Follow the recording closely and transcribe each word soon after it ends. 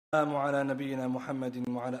السلام على نبينا محمد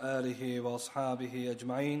وعلى آله وأصحابه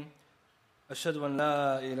أجمعين أشهد أن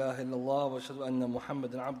لا إله إلا الله وأشهد أن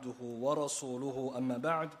محمدا عبده ورسوله أما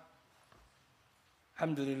بعد.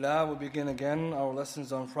 Alhamdulillah, we begin again our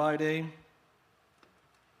lessons on Friday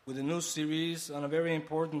with a new series on a very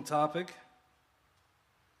important topic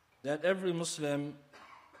that every Muslim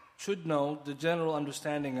should know the general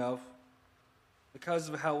understanding of because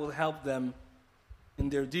of how it will help them in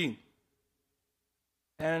their deen.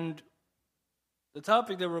 And the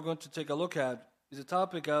topic that we're going to take a look at is the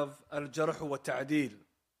topic of al-Jarh wa ta'dil,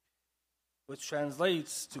 which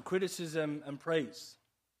translates to criticism and praise.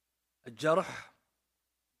 Al-Jarh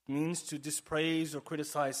means to dispraise or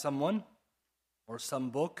criticize someone, or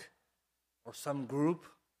some book, or some group.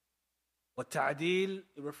 Wa ta'dil,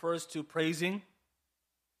 it refers to praising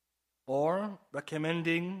or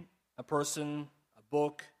recommending a person, a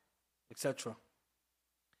book, etc.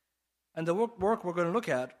 And the work we're going to look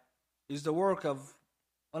at is the work of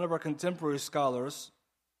one of our contemporary scholars,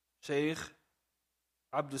 Shaykh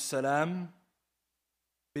Abdul Salam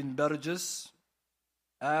bin Burgess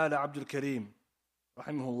Al Abdul Karim,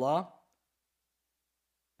 rahimahullah.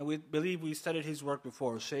 And we believe we studied his work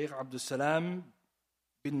before, Shaykh Abdul Salam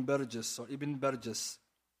bin Burgess, or Ibn Burgess.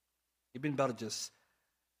 Ibn Burgess.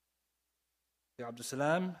 Shaykh Abdul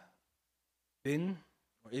Salam bin,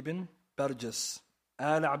 or Ibn Burgess.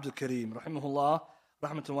 Al Abdul Karim, rahimahullah,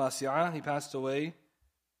 rahmatun wasi'ah. He passed away,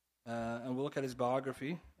 and we'll look at his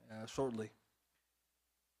biography shortly.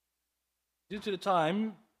 Due to the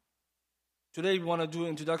time, today we want to do an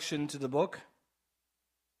introduction to the book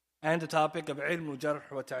and the topic of ilm jarh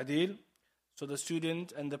wa ta'dil, so the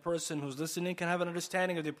student and the person who's listening can have an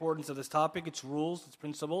understanding of the importance of this topic, its rules, its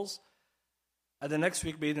principles. And the next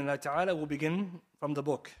week, bi'idhnillah ta'ala, we'll begin from the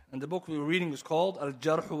book. And the book we were reading is called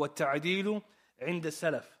Al-Jarh wa Ta'dilu عند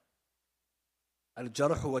السلف.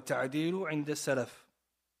 الجرح والتعديل عند السلف.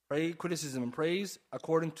 Criticism and praise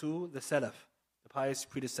according to the Salaf, the pious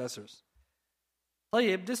predecessors.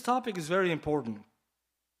 طيب, this topic is very important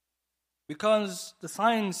because the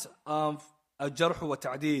science of الجرح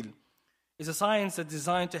والتعديل is a science that's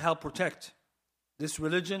designed to help protect this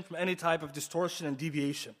religion from any type of distortion and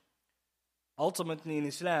deviation. Ultimately, in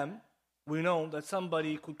Islam, we know that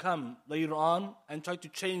somebody could come later on and try to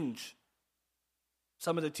change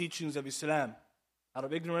some of the teachings of Islam out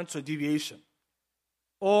of ignorance or deviation.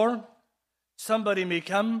 Or somebody may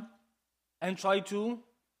come and try to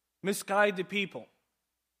misguide the people.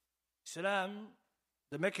 Islam,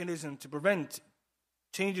 the mechanism to prevent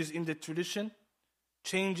changes in the tradition,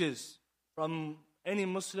 changes from any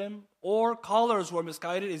Muslim or callers who are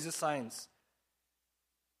misguided, is a science.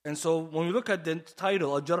 And so when we look at the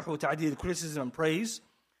title, Al-Jarh wa Ta'dil, criticism and praise,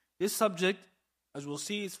 this subject, as we'll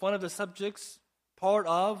see, is one of the subjects part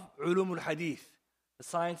of ulum al-hadith, the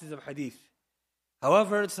sciences of hadith.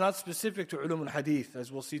 However, it's not specific to ulum al-hadith,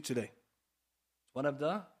 as we'll see today. It's one of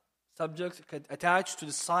the subjects attached to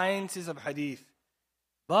the sciences of hadith.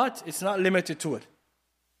 But it's not limited to it.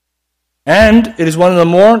 And it is one of the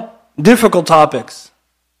more difficult topics.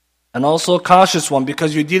 And also a cautious one,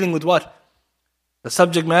 because you're dealing with what? The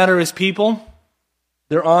subject matter is people,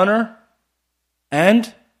 their honor,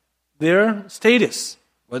 and their status.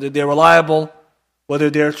 Whether they're reliable, whether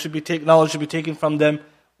there should be knowledge should be taken from them,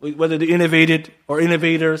 whether they're innovated or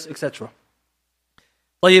innovators, etc.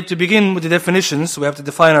 طيب, to begin with the definitions, we have to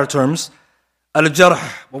define our terms. Al-Jarh,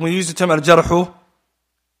 when we use the term Al-Jarh,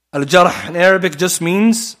 Al-Jarh in Arabic just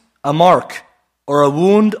means a mark or a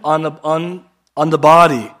wound on the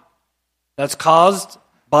body that's caused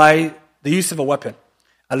by the use of a weapon.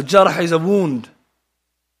 Al-Jarh is a wound.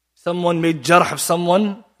 Someone made jarh of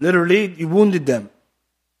someone, literally, he wounded them.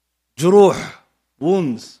 Juruh,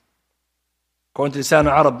 wounds. According to Lisan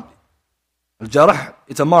al-Arab, al-Jarh,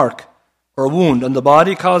 it's a mark or a wound on the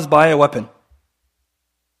body caused by a weapon.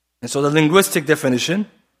 And so the linguistic definition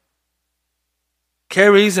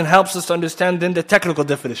carries and helps us to understand then the technical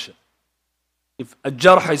definition. If a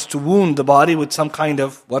jarh is to wound the body with some kind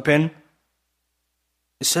of weapon,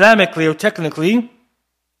 Islamically or technically,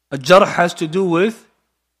 a jarh has to do with,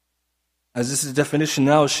 as this is the definition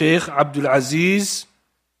now, Shaykh Abdul Aziz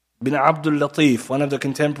bin Abdul Latif, one of the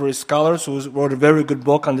contemporary scholars who wrote a very good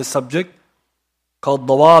book on this subject called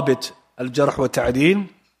Dawabit al-Jarh wa Ta'dil.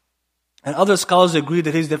 And other scholars agree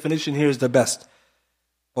that his definition here is the best,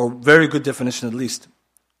 or very good definition at least.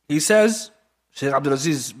 He says, Shaykh Abdul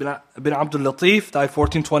Aziz bin Abdul Latif, died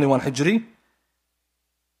 1421 Hijri.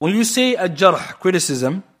 When you say a jarh,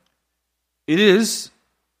 criticism, it is,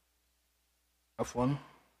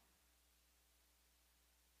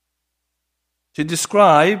 to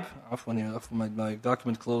describe, my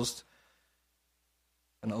document closed.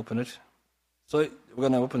 I'm going to open it. So we're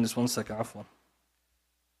going to open this 1 second. Afwan.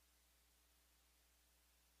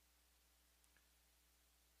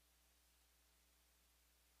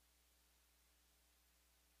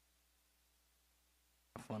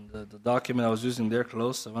 The document I was using there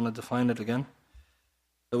close. I wanted to find it again.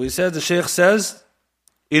 So we said, the Shaykh says,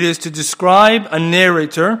 it is to describe a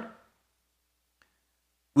narrator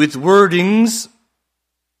with wordings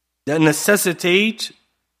that necessitate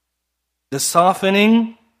the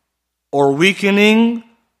softening or weakening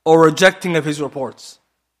or rejecting of his reports.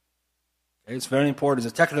 Okay, it's very important.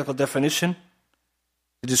 It's a technical definition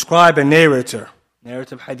to describe a narrator,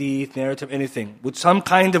 narrative hadith, narrative anything, with some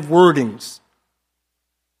kind of wordings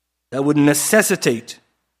that would necessitate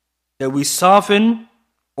that we soften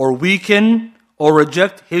or weaken or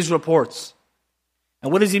reject his reports. And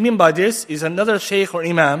what does he mean by this? Is another shaykh or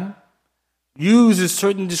imam uses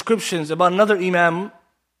certain descriptions about another imam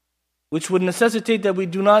which would necessitate that we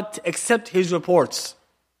do not accept his reports.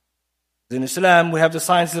 In Islam, we have the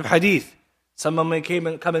sciences of hadith. Someone may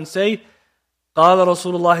come and say, قال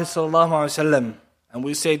رسول الله صلى الله عليه وسلم, and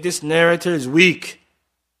we say this narrator is weak.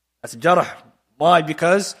 That's jarh. Why?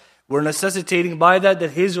 Because we're necessitating by that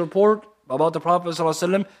his report about the Prophet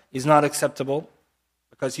ﷺ is not acceptable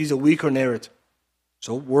because he's a weaker narrator.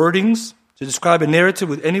 So wordings, to describe a narrative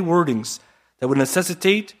with any wordings that would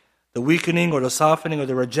necessitate the weakening or the softening or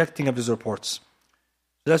the rejecting of his reports.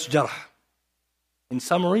 So that's jarh. In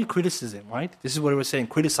summary, criticism, right? This is what we're saying,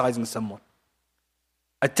 criticizing someone.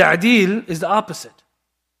 At-ta'dil is the opposite.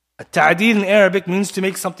 At-ta'dil in Arabic means to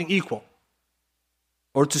make something equal,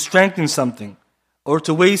 or to strengthen something, or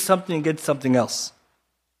to weigh something against something else.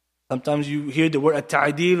 Sometimes you hear the word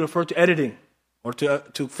at-ta'dil refer to editing, or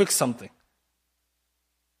to fix something.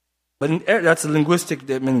 But that's a linguistic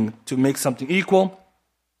meaning, to make something equal,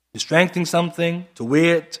 to strengthen something, to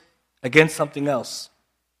weigh it against something else.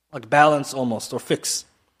 Like balance almost, or fix.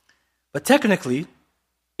 But technically,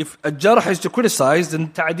 if a jarh is to criticize, then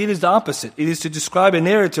ta'dil is the opposite. It is to describe a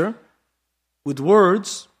narrator with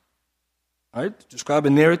words, right? Describe a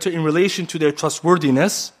narrator in relation to their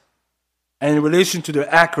trustworthiness and in relation to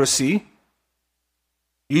their accuracy,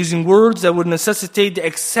 using words that would necessitate the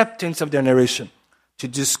acceptance of their narration. To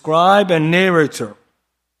describe a narrator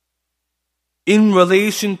in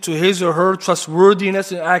relation to his or her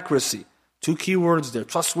trustworthiness and accuracy. Two key words there,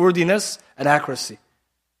 trustworthiness and accuracy.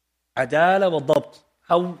 Adala wa dabt.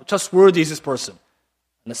 How trustworthy is this person?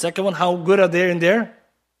 And the second one, how good are they in their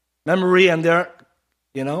memory and their,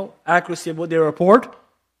 accuracy of what they report?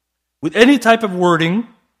 With any type of wording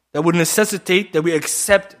that would necessitate that we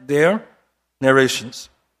accept their narrations.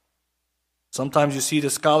 Sometimes you see the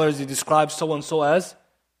scholars, they describe so-and-so as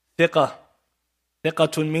thiqah.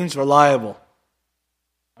 Thiqatun means reliable.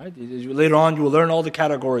 Right? Later on, you will learn all the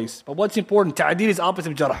categories. But what's important? Ta'dil is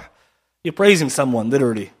opposite of jarh. You're praising someone,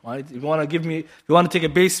 literally. Right? If you want to take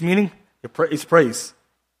a base meaning, it's praise.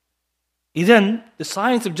 Then the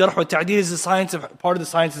science of jarh wa ta'dil is part of the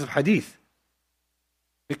sciences of hadith.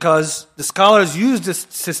 Because the scholars use this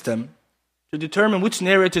system to determine which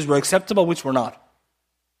narrators were acceptable, which were not.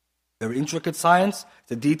 Very intricate science,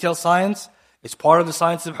 it's a detailed science, it's part of the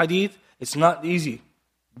science of hadith, it's not easy.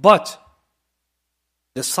 But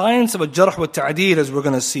the science of a jarh wa ta'dil, as we're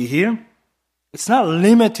going to see here, it's not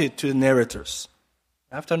limited to the narrators.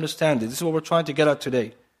 You have to understand it. This is what we're trying to get at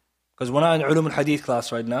today. Because we're not in ulum al-hadith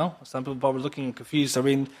class right now. Some people are probably looking confused. Are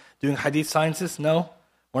we doing hadith sciences? No,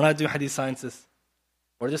 we're not doing hadith sciences.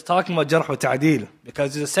 We're just talking about jarh wa ta'dil,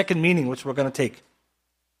 because there's a second meaning which we're going to take.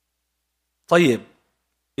 طيب.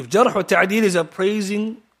 If jarh wa ta'dil is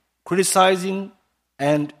appraising, criticizing,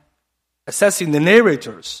 and assessing the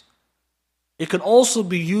narrators, it can also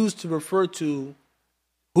be used to refer to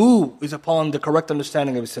who is upon the correct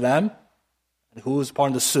understanding of Islam, and who is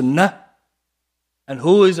upon the Sunnah, and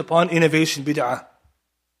who is upon innovation, bid'ah.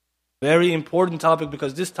 Very important topic,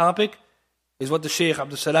 because this topic is what the Shaykh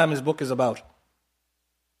Abdul Salam, his book is about.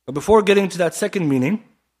 But before getting to that second meaning,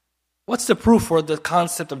 what's the proof for the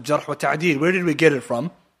concept of jarh wa ta'dil? Where did we get it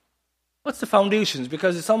from? What's the foundations?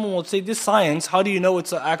 Because if someone will say, this science, how do you know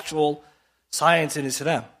it's an actual science in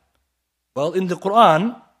Islam? Well, in the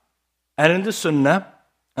Quran and in the Sunnah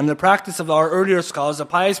and the practice of our earlier scholars, the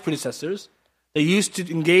pious predecessors, they used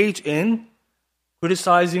to engage in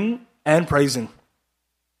criticizing and praising.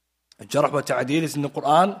 Jarh wa ta'dil is in the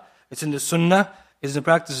Quran, it's in the Sunnah, it's in the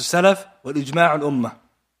practice of Salaf, wal ijma' al-ummah.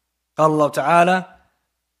 قال الله تعالى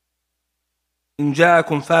إن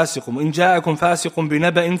جاءكم فاسق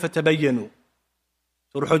بنبأ فتبينوا.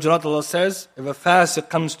 Surah Hujurat, Allah says, if a fasiq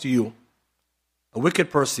comes to you, a wicked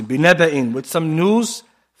person, بنبأ, with some news,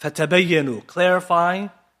 فتبينوا, clarify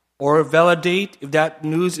or validate if that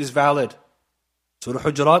news is valid. Surah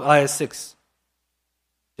Hujurat, ayah 6.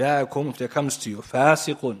 جاءكم, if there comes to you,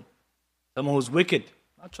 فاسق, someone who's wicked,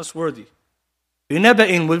 not trustworthy.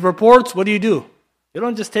 بنبأ, with reports, what do? You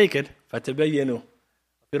don't just take it. فتبينوا.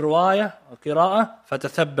 في الرواية القراءة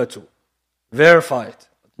فتثبتوا. Verify it.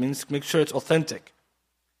 It means make sure it's authentic.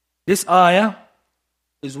 This ayah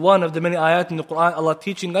is one of the many ayat in the Quran, Allah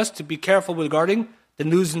teaching us to be careful regarding the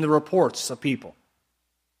news and the reports of people.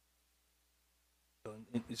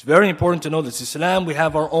 It's very important to know this. Islam, we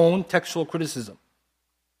have our own textual criticism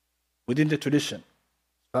within the tradition.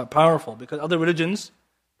 It's powerful because other religions,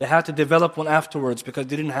 they had to develop one afterwards because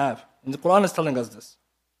they didn't have. And the Quran is telling us this.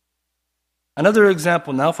 Another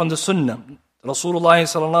example now from the Sunnah. Rasulullah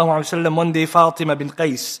sallallahu alaihi wasallam, one day Fatima bin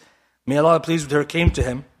Qais, may Allah be pleased with her, came to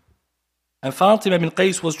him. And Fatima bin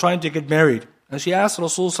Qais was trying to get married. And she asked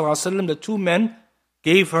Rasul sallallahu alaihi wasallam, the two men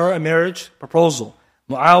gave her a marriage proposal.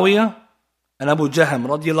 Muawiyah and Abu Jahm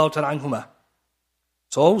radiyallahu ta'ala anhuma.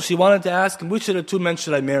 So she wanted to ask him, which of the two men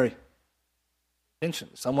should I marry? Attention.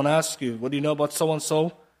 Someone asks you, what do you know about so-and-so?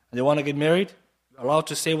 And they want to get married? You're allowed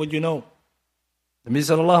to say what you know. The Nabi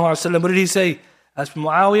sallallahu alaihi wasallam, what did he say? As for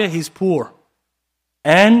Muawiyah, he's poor.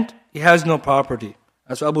 And he has no property.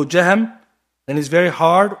 As for Abu Jahm, then he's very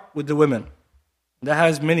hard with the women. That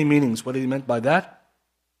has many meanings, what he meant by that.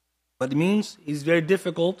 But it means he's very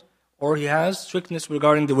difficult or he has strictness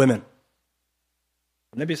regarding the women.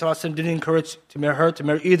 The Nabi sallallahu alaihi wasallam didn't encourage her to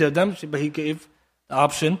marry either of them, but he gave the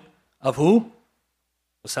option of who?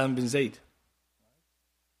 Usama bin Zayd.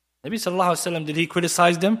 Nabi sallallahu alaihi wasallam, did he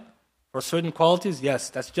criticize them for certain qualities? Yes,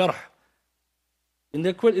 that's Jarh. In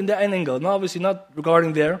the angle, now obviously not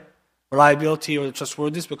regarding their reliability or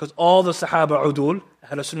trustworthiness, because all the Sahaba udul,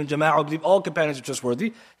 Ahlul Sunnah Jama'ah, believe all companions are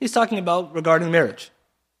trustworthy. He's talking about regarding marriage,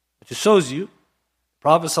 which shows you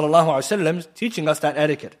Prophet sallallahu alaihi wasallam is teaching us that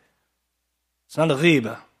etiquette. It's not a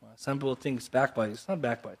ghiba. Some people think it's backbiting. It's not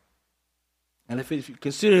backbiting. And if you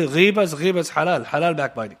consider ghiba is halal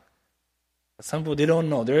backbiting. But some people, they don't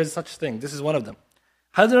know. There is such thing. This is one of them.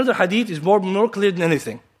 Another hadith is more clear than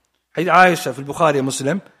anything. Hadith Aisha from Bukhari,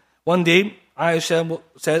 Muslim. One day, Aisha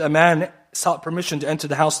said a man sought permission to enter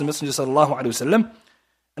the house of the Messenger sallallahu alaihi wasallam.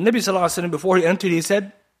 And Nabi sallallahu alaihi wasallam, before he entered, he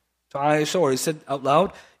said to Aisha, or he said out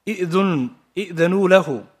loud, إِذْنُوا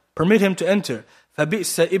لَهُ, permit him to enter.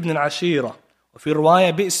 فَبِئْسَ إِبْنَ الْعَشِيرَةِ وفي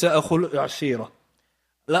رواية بئس أخو العشيرة.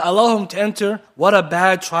 Allow him to enter. What a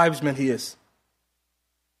bad tribesman he is.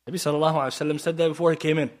 Nabi sallallahu alaihi wasallam said that before he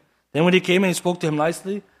came in. Then when he came in, he spoke to him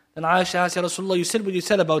nicely. Then Aisha asked, Ya Rasulullah, you said what you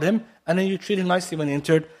said about him, and then you treated him nicely when he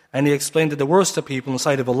entered. And he explained that the worst of people in the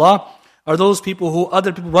sight of Allah are those people who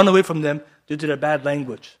other people run away from them due to their bad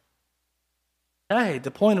language. Hey, the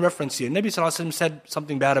point of reference here, Nabi sallallahu alaihi wasallam said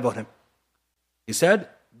something bad about him. He said,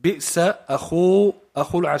 بئس أخو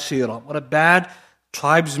العشيرة. What a bad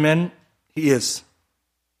tribesman he is.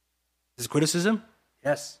 Is criticism?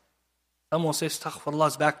 Yes. Someone says, Astaghfirullah,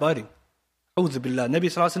 is backbiting. A'udhu billah. Nabi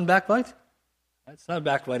sallallahu alaihi wasallam backbite? That's not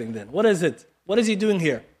backbiting then. What is it? What is he doing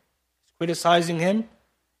here? He's criticizing him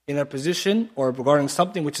in a position or regarding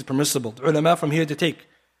something which is permissible. The ulama from here to take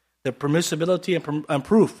the permissibility and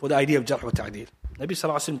proof for the idea of Jarh wa Ta'deel. Nabi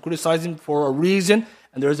sallallahu alaihi wasallam criticized him for a reason,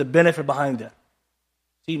 and there is a benefit behind that.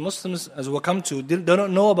 See, Muslims, as we'll come to, they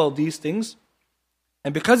don't know about these things.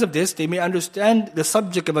 And because of this, they may understand the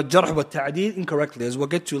subject of a Jarh wa Ta'deel incorrectly. As we'll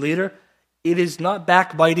get to later, it is not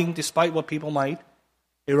backbiting despite what people might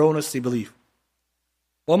erroneously believe.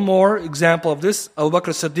 One more example of this, Abu Bakr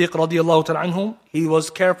as-Siddiq radiyallahu ta'ala anhum, he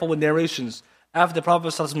was careful with narrations. After the Prophet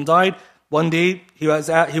ﷺ died, one day he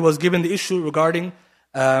was given the issue regarding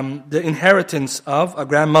the inheritance of a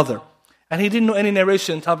grandmother. And he didn't know any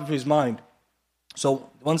narration on top of his mind. So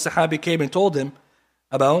one Sahabi came and told him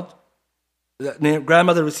about the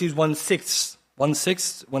grandmother receives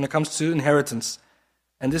 1/6 when it comes to inheritance.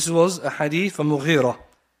 And this was a hadith from Mughira.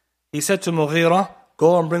 He said to Mughira,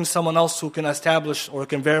 go and bring someone else who can establish or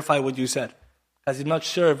can verify what you said. Because he's not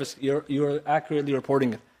sure if you're accurately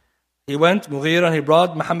reporting it. He went, Mughira, and he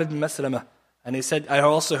brought Muhammad bin Maslama. And he said, I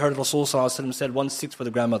also heard Rasul said 1/6 for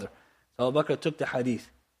the grandmother. So Abu Bakr took the hadith.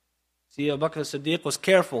 See, Abu Bakr as-Siddiq was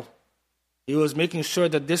careful. He was making sure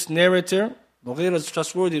that this narrator, Mughira, is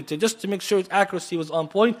trustworthy. Just to make sure its accuracy was on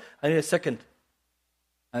point, I need a second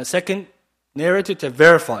narrator to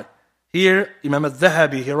verify. Here, Imam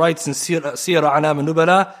al-Dhahabi, he writes in Sirah A'lam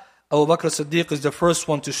al-Nubala, Abu Bakr as-Siddiq is the first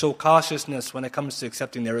one to show cautiousness when it comes to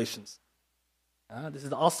accepting narrations. This is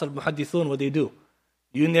the asl muhaddithun, what they do.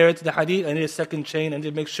 You narrate the hadith, I need a second chain, and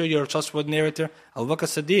to make sure you're a trustworthy narrator. Abu Bakr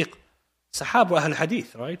as-Siddiq, Sahaba Ahl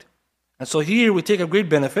Hadith, right? And so here we take a great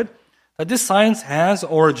benefit that this science has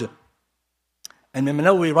origin. And Imam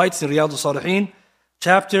Nawawi writes in Riyadh al-Salihin,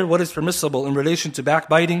 chapter, what is permissible in relation to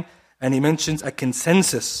backbiting, and he mentions a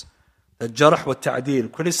consensus that Jarh wa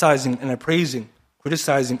Ta'deel, criticizing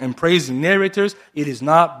and praising narrators, it is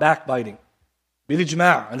not backbiting. Bil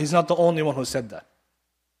ijma', and he's not the only one who said that.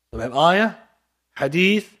 So we have ayah,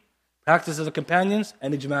 hadith, practice of the companions,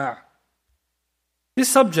 and ijma'. This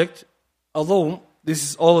subject, although this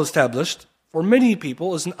is all established, for many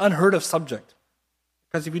people is an unheard of subject.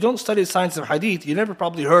 Because if you don't study the science of hadith, you never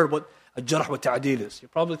probably heard what a jarh wa ta'deel is. You're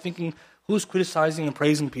probably thinking, who's criticizing and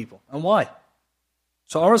praising people, and why?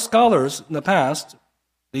 So our scholars in the past,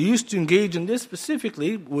 they used to engage in this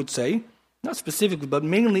specifically, would say, not specifically, but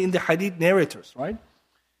mainly in the hadith narrators, right?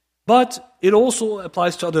 But it also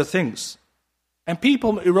applies to other things. And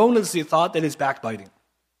people erroneously thought that it's backbiting.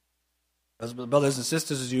 As brothers and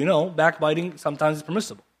sisters, as you know, backbiting sometimes is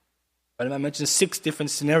permissible. But I mentioned 6 different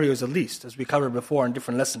scenarios at least, as we covered before in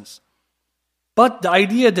different lessons. But the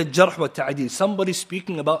idea that jarh wa ta'deel, somebody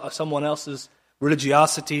speaking about someone else's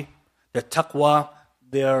religiosity, their taqwa,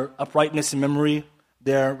 their uprightness in memory,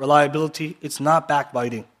 their reliability, it's not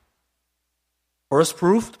backbiting. First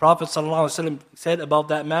proof, the Prophet ﷺ said about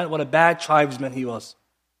that man, what a bad tribesman he was.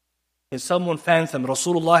 If someone fathom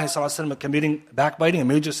Rasulullah ﷺ committing backbiting, a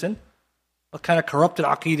major sin, what kind of corrupted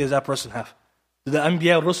aqeedah does that person have? Do the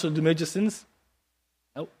Anbiya and Rusul do major sins?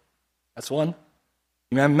 No. That's one.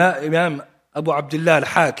 Imam Abu Abdullah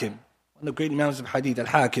al-Hakim, one of the great Imams of Hadith,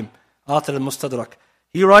 al-Hakim, author al-Mustadrak,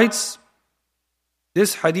 he writes,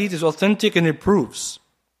 this hadith is authentic and it proves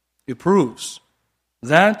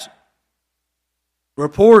that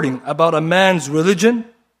reporting about a man's religion,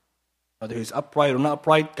 whether he's upright or not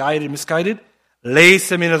upright, guided, misguided,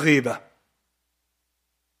 laysa min al-ghiba.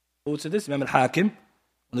 Who said this? Imam al-Hakim, one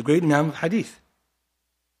of the great Imam of Hadith.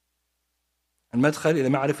 Al-Madkhal ila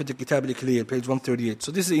Ma'rifat al-Kitab al-Ikliyah, page 138.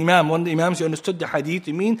 So this is Imam, one of the Imams who understood the Hadith.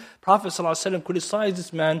 I mean, Prophet ﷺ criticized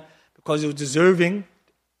this man because he was deserving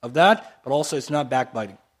of that, but also it's not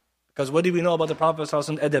backbiting. Because what do we know about the Prophet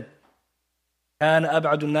ﷺ adab? كان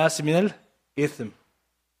أبعد الناس من الإثم.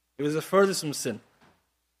 He was the furthest from sin.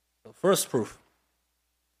 So first proof.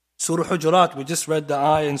 Surah Hujurat, we just read the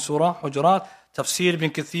ayah in Surah Hujurat. Tafsir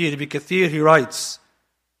ibn Kathir, he writes,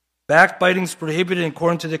 backbiting is prohibited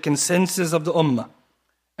according to the consensus of the Ummah.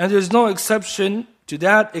 And there is no exception to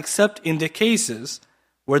that except in the cases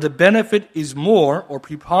where the benefit is more or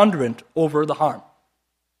preponderant over the harm.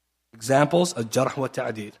 Examples, al-Jarh wa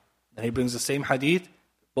Ta'deel. And he brings the same hadith,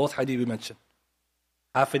 both hadith we mentioned.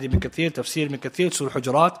 Hafid ibn Kathir, Tafsir ibn Kathir, Surah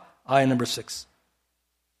Hujurat, ayah number 6.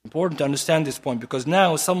 Important to understand this point, because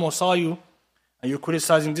now someone saw you and you're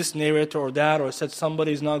criticizing this narrator or that, or said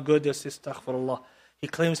somebody is not good, they say, astaghfirullah. He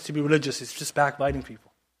claims to be religious, it's just backbiting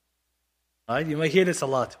people. Right? You might hear this a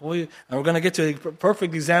lot. And we're going to get to a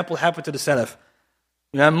perfect example happened to the Salaf.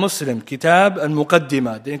 Imam Muslim, Kitab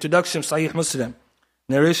al-Muqaddimah, the introduction of Sahih Muslim,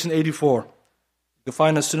 narration 84. You can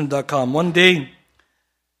find it on student.com. One day,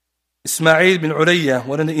 Ismail bin Urayya,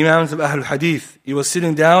 one of the Imams of Ahlul Hadith, he was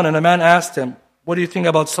sitting down and a man asked him, what do you think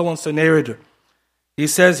about so-and-so narrator? He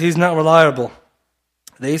says he's not reliable.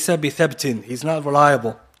 Laysa bi thabtin, he's not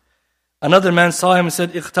reliable. Another man saw him and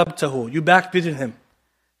said, ikhtabtahu, you backbited him.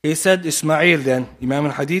 He said, Ismail then, Imam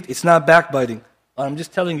al-Hadith, it's not backbiting. I'm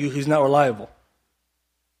just telling you he's not reliable.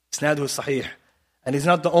 Isnaduhu sahih. And he's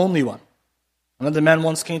not the only one. Another man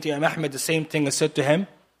once came to Imam Ahmed, the same thing, and said to him,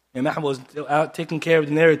 Imam Ahmed was out taking care of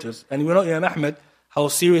the narrators. And we know Imam Ahmed, how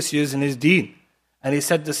serious he is in his deen. And he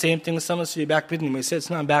said the same thing, someone said backbiting him. He said, it's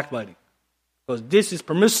not backbiting. Because this is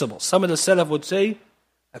permissible. Some of the Salaf would say,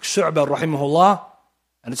 like Shu'bah rahimahullah,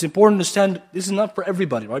 and it's important to understand, this is not for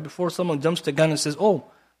everybody, right? Before someone jumps the gun and says, oh,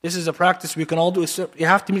 this is a practice we can all do. You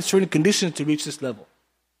have to meet certain conditions to reach this level.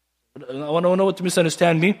 I want to know what to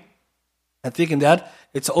misunderstand me. I'm thinking that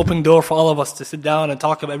it's an open door for all of us to sit down and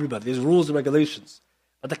talk about everybody. There's rules and regulations.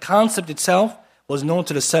 But the concept itself was known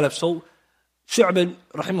to the Salaf. So, Shu'bah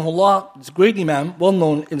rahimahullah, is a great Imam, well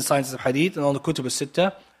known in the sciences of Hadith and all the Kutub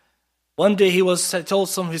al-Sittah. One day he told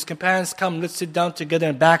some of his companions, come, let's sit down together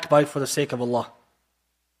and backbite for the sake of Allah.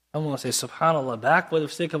 Someone will say, subhanAllah, backbite for the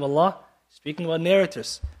sake of Allah? Speaking about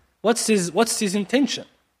narrators. What's his intention?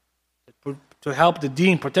 To help the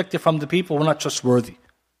deen, protect it from the people who are not trustworthy.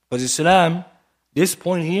 Because Islam, this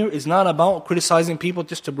point here is not about criticizing people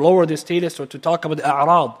just to lower their status or to talk about the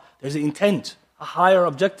a'rad. There's an intent, a higher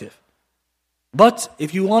objective. But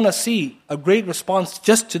if you want to see a great response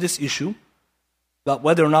just to this issue, about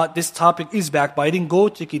whether or not this topic is backbiting, go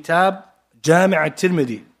to Kitab Jami'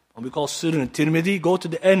 al-Tirmidhi, what we call Sunan al-Tirmidhi. Go to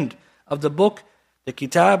the end of the book, the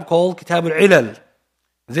Kitab called Kitab al-Ilal.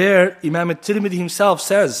 There, Imam al-Tirmidhi himself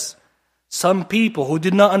says, some people who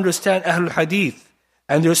did not understand Ahlul Hadith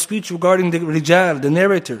and their speech regarding the Rijal, the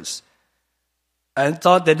narrators, and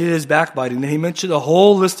thought that it is backbiting. Then he mentioned a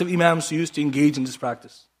whole list of Imams who used to engage in this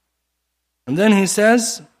practice. And then he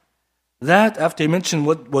says that after he mentioned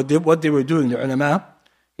what they were doing, the ulama,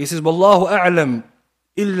 he says, Wallahu a'lam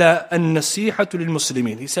illa an-nasihatu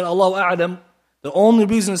lil-muslimin. He said, Allahu a'lam, the only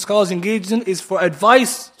reason the scholars engaged in is for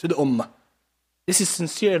advice to the ummah. This is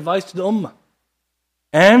sincere advice to the ummah.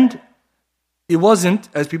 And it wasn't,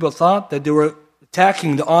 as people thought, that they were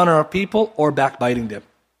attacking the honor of people or backbiting them.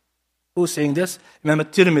 Who's saying this? Imam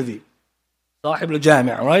al-Tirmidhi, Sahib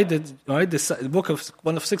al-Jami', right? The book of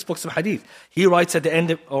one of 6 books of hadith. He writes at the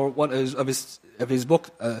end of his book,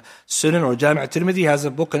 Sunan or Jami' al-Tirmidhi, has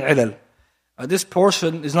a book on ilal. This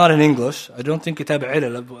portion is not in English. I don't think Kitab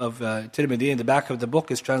al-Ilal of Tirmidhi in the back of the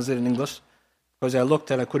book is translated in English, because I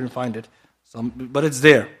looked and I couldn't find it. But it's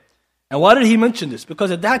there. And why did he mention this?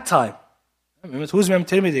 Because at that time, who's Imam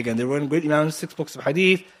Tirmidhi again? They were in great Imam, 6 books of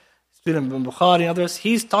hadith, student of Bukhari and others.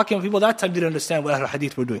 He's talking about people that time didn't understand what Ahlul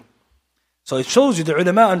Hadith were doing. So it shows you the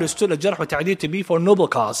ulama understood Jarh wa Ta'deel to be for a noble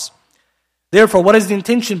cause. Therefore, what is the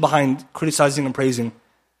intention behind criticizing and praising?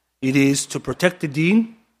 It is to protect the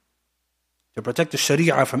deen, to protect the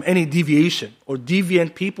Sharia from any deviation or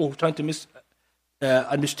deviant people who are trying to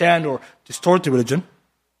misunderstand or distort the religion,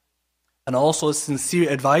 and also sincere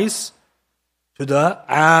advice to the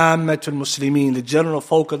Ammatul Muslimin, the general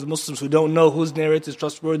folk of the Muslims who don't know whose narrator is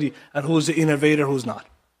trustworthy and who's the innovator, who's not.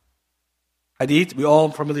 Hadith, we all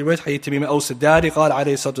familiar with Hadith Tamim Aws al-Dari, قال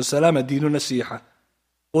عليه الصلاة والسلام الدين النصيحة.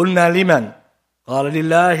 قلنا لمن؟ قال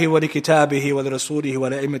لله ولكتابه ولرسوله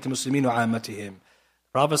ولأئمة المسلمين وعامتهم.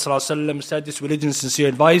 Prophet ﷺ said this religion is sincere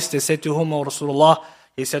advice. They said to whom, O Rasulullah?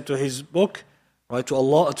 He said to his book, right, to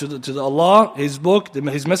Allah, to Allah, his book,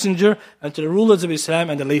 his messenger, and to the rulers of Islam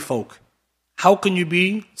and the lay folk. How can you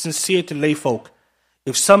be sincere to lay folk?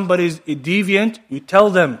 If somebody is deviant, you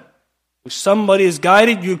tell them. If somebody is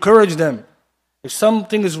guided, you encourage them. If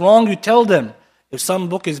something is wrong, you tell them. If some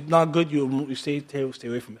book is not good, you stay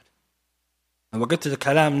away from it. And we'll get to the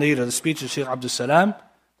kalam later, the speech of Shaykh Abdul Salam,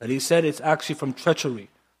 that he said it's actually from treachery.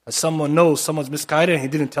 That someone knows someone's misguided and he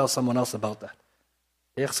didn't tell someone else about that.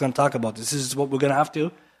 Shaykh's going to talk about this. This is what we're going to have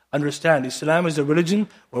to understand. Islam is a religion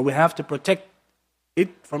where we have to protect it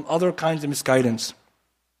from other kinds of misguidance.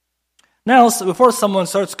 Now, before someone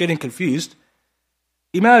starts getting confused,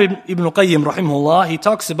 Imam Ibn Qayyim, rahimahullah, he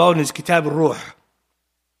talks about in his Kitab al-Ruh,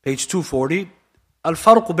 page 240,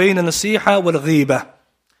 Al-Farq bayna nasiha wal-ghiba,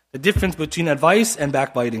 the difference between advice and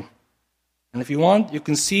backbiting. And if you want, you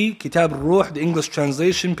can see Kitab al-Ruh, the English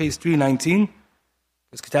translation, page 319,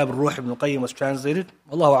 because Kitab al-Ruh Ibn Qayyim was translated.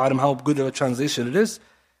 Allahu a'lam how good of a translation it is,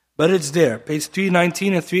 but it's there, page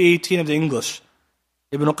 319 and 318 of the English.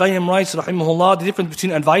 Ibn Qayyim writes, rahimahullah, the difference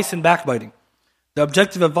between advice and backbiting. The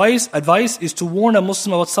objective advice is to warn a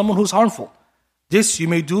Muslim about someone who's harmful. This you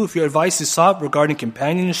may do if your advice is sought regarding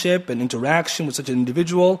companionship and interaction with such an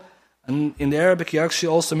individual. And in the Arabic, he actually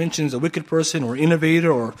also mentions a wicked person or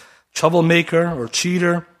innovator or troublemaker or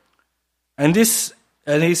cheater. And he says,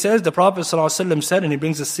 the Prophet ﷺ said, and he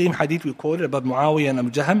brings the same hadith we quoted about Muawiyah and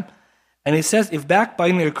Abu Jahm, and he says, if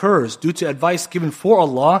backbiting occurs due to advice given for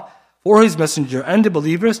Allah, for His Messenger and the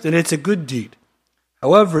believers, then it's a good deed.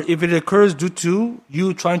 However, if it occurs due to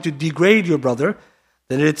you trying to degrade your brother,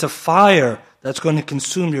 then it's a fire that's going to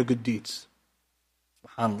consume your good deeds.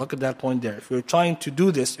 SubhanAllah, look at that point there. If you're trying to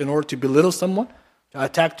do this in order to belittle someone, to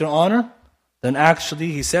attack their honor, then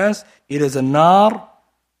actually, he says, it is a nar.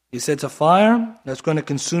 He said it's a fire that's going to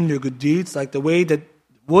consume your good deeds, like the way that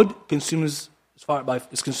wood is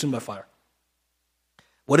consumed by fire.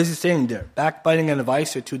 What is he saying there? Backbiting and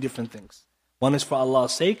advice are two different things. One is for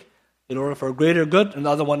Allah's sake, in order for a greater good, and the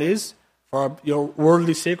other one is for your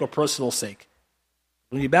worldly sake or personal sake.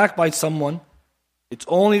 When you backbite someone, it's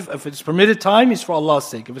only if it's permitted time, it's for Allah's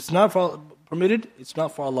sake. If it's not permitted, it's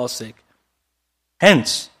not for Allah's sake.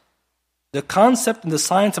 Hence, the concept and the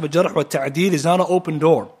science of a Jarh wa Ta'deel is not an open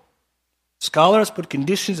door. Scholars put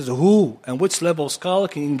conditions as to who and which level of scholar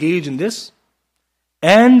can engage in this.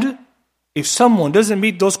 And if someone doesn't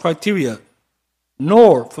meet those criteria,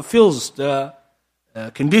 nor fulfills the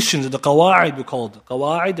conditions of the qawa'id, we call it. The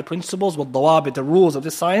qawa'id, the principles, the rules of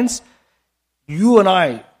this science, you and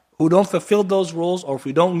I, who don't fulfill those rules, or if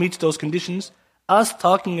we don't meet those conditions, us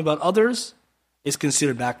talking about others is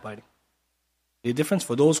considered backbiting. The difference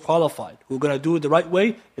for those qualified, who are going to do it the right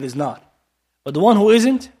way, it is not. But the one who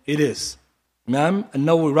isn't, it is. Imam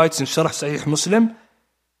An-Nawawi writes in Sharh Sahih Muslim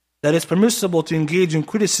that it's permissible to engage in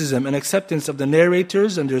criticism and acceptance of the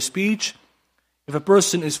narrators and their speech if a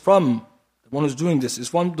person is from, the one who's doing this, is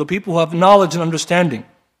from the people who have knowledge and understanding.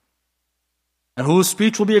 and whose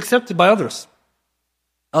speech will be accepted by others.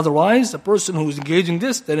 Otherwise, a person who is engaging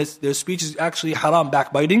this, then their speech is actually haram,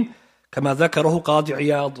 backbiting. كما ذكره قاضي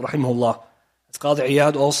عياض رحمه الله. As Qadi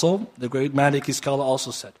Iyad also, the great Maliki scholar,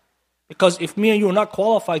 also said. Because if me and you are not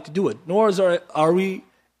qualified to do it, nor are we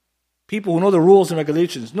people who know the rules and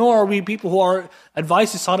regulations, nor are we people who are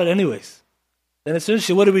advice is sought it anyways, then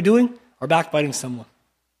essentially what are we doing? We're backbiting someone.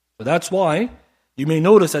 So that's why you may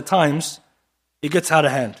notice at times it gets out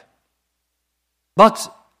of hand.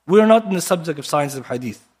 But we're not in the subject of science of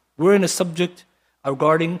hadith. We're in a subject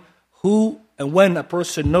regarding who and when a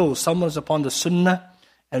person knows someone is upon the sunnah,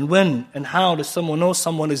 and when and how does someone know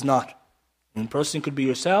someone is not. And a person could be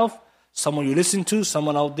yourself, someone you listen to,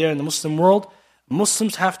 someone out there in the Muslim world.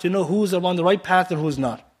 Muslims have to know who is on the right path and who is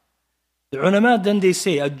not. The ulama then they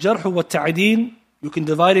say, al-jarh wa ta'deel, you can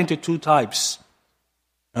divide into two types.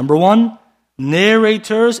 Number one,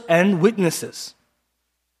 narrators and witnesses.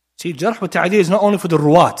 See, jarh wa ta'deel is not only for the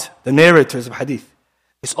ruwat, the narrators of hadith.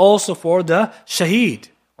 It's also for the shaheed,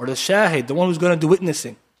 or the shahid, the one who's going to do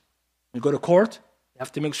witnessing. You go to court, you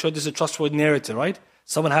have to make sure this is a trustworthy narrator, right?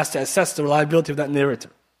 Someone has to assess the reliability of that narrator.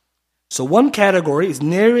 So one category is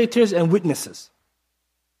narrators and witnesses.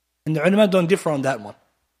 And the ulama don't differ on that one.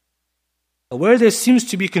 But where there seems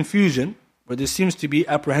to be confusion, where there seems to be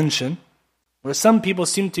apprehension, where some people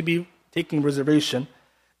seem to be taking reservation,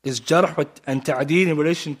 is jarh and ta'deel in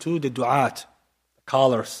relation to the du'at, the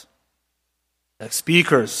callers, the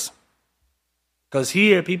speakers. Because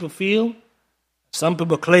here people feel, some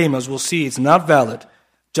people claim, as we'll see, it's not valid.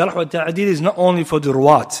 Jarh wa ta'deel is not only for the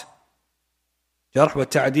ruwat. Jarh wa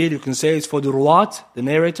ta'deel, you can say, is for the ruwat, the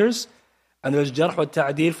narrators, and there's jarh wa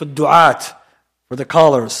ta'deel for du'at, for the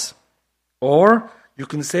callers. Or you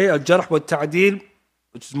can say a jarh wa ta'deel,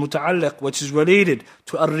 which is muta'alliq, which is related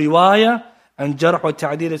to al-riwaya, and jarh wa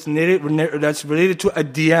ta'deel that's related to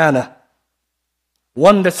ad-diyana.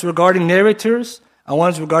 One that's regarding narrators, and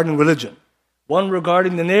one is regarding religion. One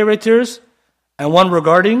regarding the narrators, and one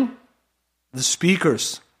regarding the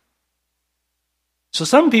speakers. So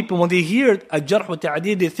some people, when they hear a jarh wa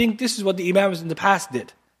ta'deel, they think this is what the imams in the past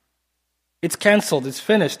did. It's cancelled, it's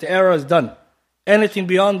finished, the era is done. Anything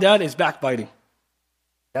beyond that is backbiting.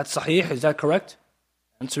 That's sahih, is that correct?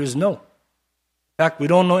 The answer is no. In fact, we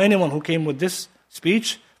don't know anyone who came with this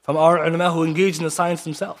speech from our ulama who engaged in the science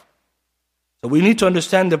themselves. So we need to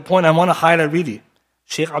understand the point I want to highlight really.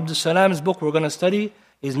 Shaykh Abdul Salam's book we're going to study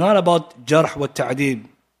is not about jarh wa ta'deel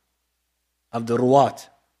of the ruwat.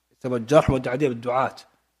 It's about jarh wa ta'deel of du'at.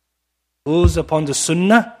 Who's upon the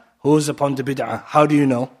sunnah? Who's upon the bid'ah? How do you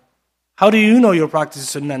know? How do you know you're practicing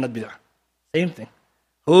sunnah and not bid'ah? Same thing.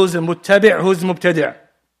 Who's the muttabi'? Who's the mubtadi'?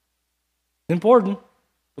 Important.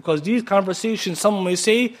 Because these conversations, someone may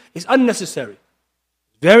say, is unnecessary.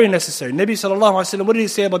 Very necessary. Nabi sallallahu alayhi wa sallam, what did he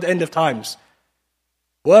say about the end of times?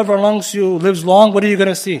 Whoever amongst you lives long, what are you going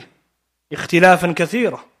to see? اختلافا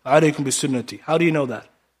كثيرا عليكم بالسنة. How do you know that?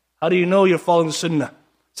 How do you know you're following the sunnah?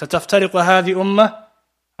 ستفترق هذه أمة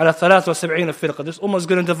على 73 فرقة. This ummah is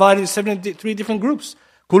going to divide into 73 different groups.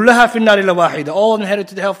 كلها في النار إلا واحدة. All inherit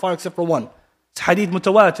to the hellfire except for one. It's hadith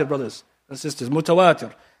mutawatir, brothers and sisters.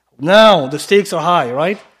 Mutawatir. Now the stakes are high,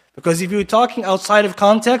 right? Because if you're talking outside of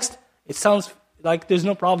context, it sounds like there's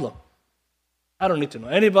no problem. I don't need to know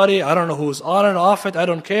anybody. I don't know who's on and off it. I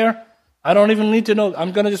don't care. I don't even need to know.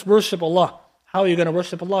 I'm going to just worship Allah. How are you going to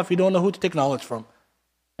worship Allah if you don't know who to take knowledge from?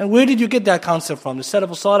 And where did you get that concept from? The Salaf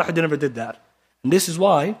al-Salih, they never did that. And this is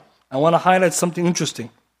why I want to highlight something interesting.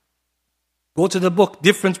 Go to the book,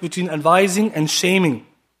 Difference Between Advising and Shaming.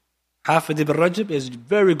 Hafid ibn Rajab is a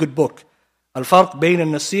very good book. Al-Farq Bayn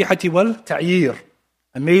al-Nasihati wal-Ta'yir.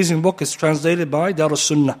 Amazing book. It's translated by Dar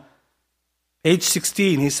al-Sunnah. Page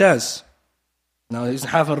 16, he says, now he's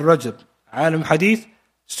Hafid Rajab, Alim Hadith,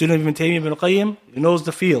 student of Ibn Taymiyyah ibn Qayyim, he knows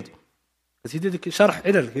the field. Because he did the Sharh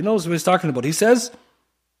Ilal, he knows what he's talking about. He says,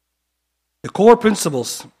 the core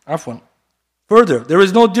principles, Further, there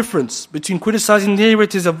is no difference between criticizing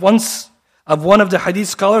narrators of one of the hadith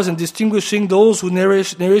scholars and distinguishing those whose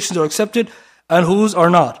narrations are accepted and whose are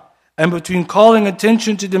not, and between calling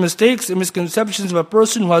attention to the mistakes and misconceptions of a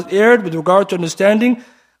person who has erred with regard to understanding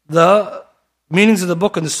the meanings of the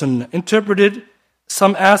book and the sunnah, interpreted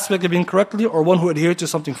some aspect of incorrectly, or one who adhered to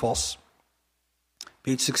something false.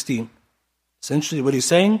 Page 16. Essentially what he's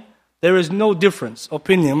saying, there is no difference,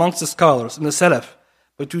 opinion amongst the scholars and the Salaf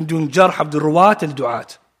between doing jarh of the ruwat and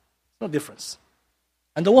du'at. No difference.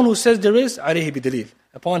 And the one who says there is, alayhi bidalil.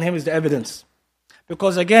 Upon him is the evidence.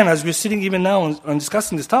 Because again, as we're sitting even now and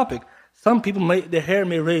discussing this topic, some people, their hair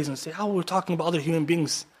may raise and say, we're talking about other human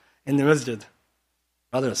beings in the masjid.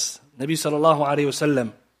 Brothers, Nabi sallallahu alayhi wa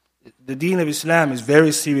sallam, the deen of Islam is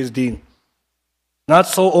very serious deen. Not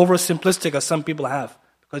so oversimplistic as some people have,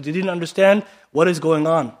 because they didn't understand what is going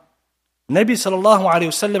on. Nabi sallallahu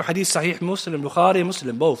alayhi wa sallam, hadith Sahih Muslim, Bukhari,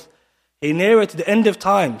 Muslim, both. He narrated the end of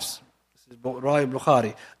times. This is Rai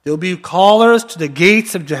Bukhari. There will be callers to the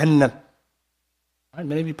gates of Jahannam. Right?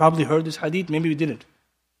 Many of you probably heard this hadith, maybe you didn't.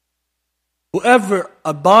 Whoever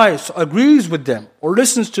abides, agrees with them, or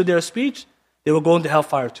listens to their speech, they will go into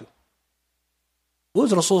hellfire too. What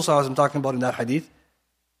was Rasulullah talking about in that hadith?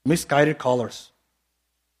 Misguided callers.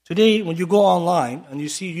 Today, when you go online and you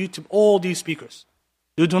see YouTube, all these speakers,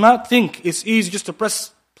 you do not think it's easy just to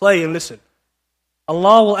press play and listen.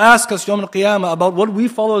 Allah will ask us Yawm al-Qiyamah about what we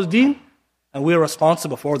follow as deen, and we are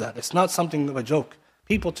responsible for that. It's not something of a joke.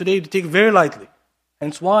 People today take it very lightly.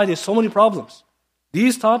 Hence why there's so many problems.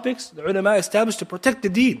 These topics, the ulama established to protect the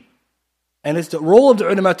deen. And it's the role of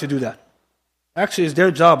the ulama to do that. Actually, it's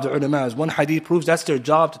their job, the ulama. As one hadith proves, that's their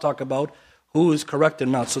job to talk about who is correct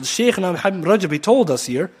and not. So the Shaykh Ibn Rajab, he told us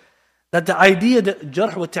here that the idea that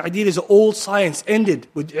Jarh wa Ta'deel is an old science, ended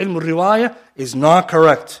with ilm al-riwayah, is not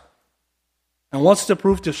correct. And what's the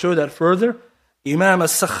proof to show that further? Imam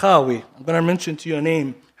al-Sakhawi, I'm going to mention to you a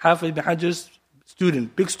name, Hafiz ibn Hajar's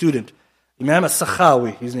student, big student. Imam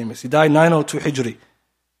al-Sakhawi, his name is. He died 902 Hijri.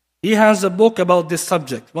 He has a book about this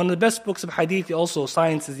subject. One of the best books of hadith, he also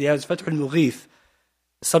sciences, he has Fath al-Mughith,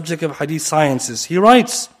 the subject of hadith sciences. He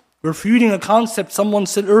writes, refuting a concept someone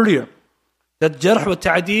said earlier, that Jarh wa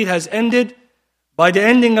Ta'deel has ended by the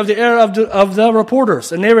ending of the era of the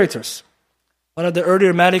reporters and narrators. One of the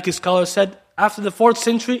earlier Maliki scholars said, after the 4th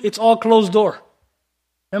century, it's all closed door.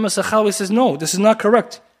 Imam al-Sakhawi says, no, this is not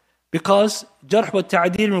correct. Because Jarh wa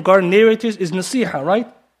Ta'deel regarding narrators is nasiha, right?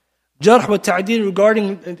 Jarh wa Ta'deel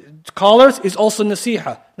regarding callers is also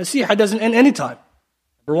nasiha. Nasiha doesn't end any time,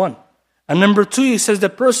 number one. And number two, he says the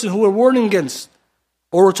person who we're warning against,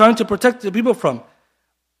 or we're trying to protect the people from,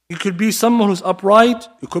 it could be someone who's upright,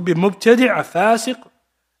 it could be mubtadi', a fasiq.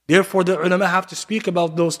 Therefore, the ulama have to speak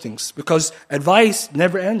about those things, because advice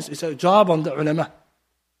never ends. It's a job on the ulama.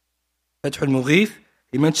 Fath al-Mughith,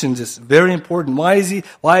 he mentions this, very important. Why is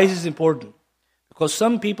this important? Because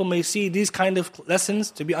some people may see these kind of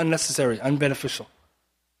lessons to be unnecessary, unbeneficial.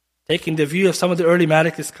 Taking the view of some of the early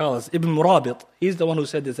Maliki scholars, Ibn Murabit, he's the one who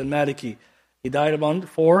said this, al-Maliki. He died about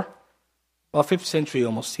 5th century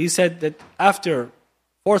almost. He said that after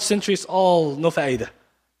 4th century, it's all no fa'idah.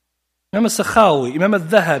 Imam al-Sakhawi, Imam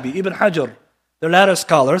al-Dhahabi, Ibn Hajar, the latter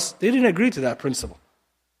scholars, they didn't agree to that principle.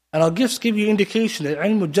 And I'll just give you indication that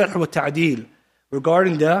ilm al-Jarh wa Ta'deel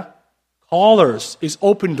regarding the callers is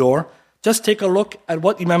open door. Just take a look at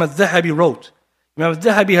what Imam al-Dhahabi wrote. Imam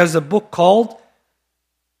al-Dhahabi has a book called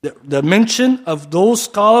the mention of those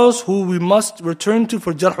scholars who we must return to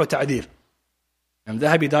for Jarh wa Ta'deel. Imam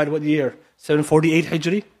al-Dhahabi died what year? 748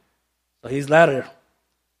 Hijri. So he's latter.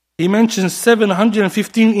 He mentions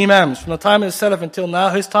 715 imams from the time of the Salaf until now,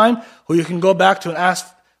 his time, who you can go back to and ask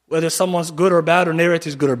whether someone's good or bad, or narrator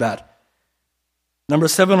is good or bad. Number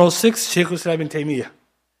 706, Shaykh Islam Ibn Taymiyyah.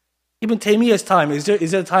 Ibn Taymiyyah's time, is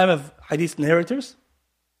there a time of hadith narrators?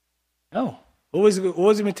 No. What was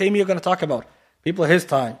Ibn Taymiyyah going to talk about? People of his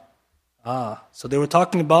time. So they were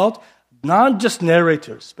talking about not just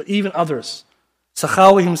narrators, but even others.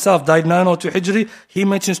 Sakhawi himself died 902 Hijri. He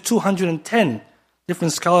mentions 210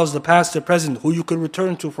 different scholars of the past to present who you could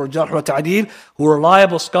return to for Jarh wa Ta'deel, who are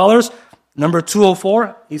reliable scholars. Number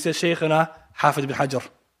 204, he says Shaykhana Hafiz ibn Hajar.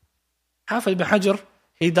 Hafiz ibn Hajar,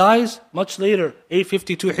 he dies much later,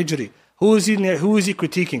 852 Hijri. Who is he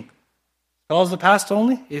critiquing? Scholars of the past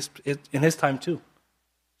only? In his time too.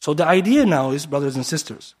 So the idea now is, brothers and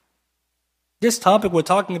sisters, this topic we're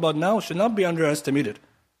talking about now should not be underestimated.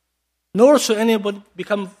 Nor should anyone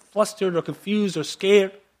become flustered or confused or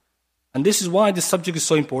scared. And this is why this subject is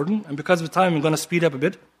so important. And because of time, I'm going to speed up a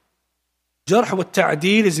bit. Jarh wa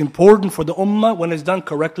Ta'deel is important for the ummah when it's done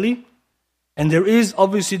correctly. And there is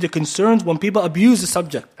obviously the concerns when people abuse the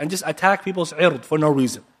subject and just attack people's ird for no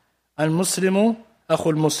reason. Al-Muslimu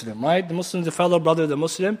akhul Muslim, right? The Muslim is the fellow brother of the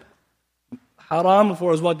Muslim. Haram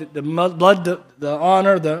for is what? The blood, the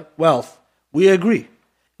honor, the wealth. We agree.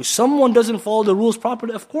 If someone doesn't follow the rules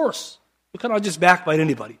properly, of course, you cannot just backbite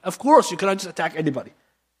anybody. Of course, you cannot just attack anybody.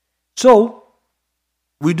 So,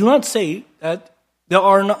 we do not say that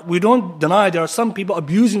we don't deny there are some people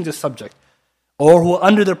abusing this subject, or who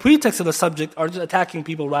under the pretext of the subject are just attacking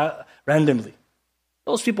people randomly.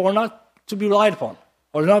 Those people are not to be relied upon,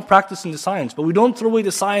 or not practicing the science. But we don't throw away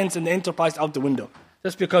the science and the enterprise out the window,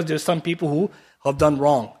 just because there's some people who have done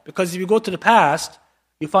wrong. Because if you go to the past,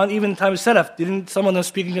 you find even in time of Salaf, didn't some of them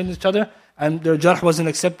speaking against each other, and their jarh wasn't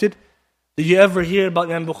accepted? Did you ever hear about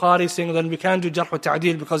Imam Bukhari saying that we can't do Jarh wa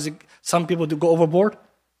Ta'deel because some people do go overboard?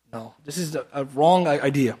 No, this is a wrong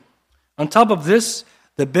idea. On top of this,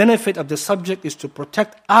 the benefit of the subject is to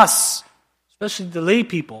protect us, especially the lay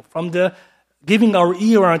people, from the giving our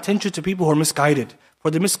ear or attention to people who are misguided.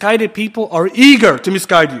 For the misguided people are eager to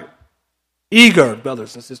misguide you. Eager,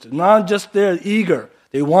 brothers and sisters. Not just they're eager.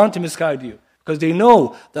 They want to misguide you. Because they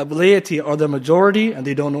know that laity are the majority and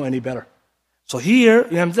they don't know any better. So here,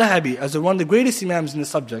 Imam Zahabi, as one of the greatest Imams in the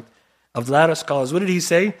subject of the latter scholars, what did he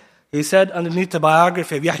say? He said underneath the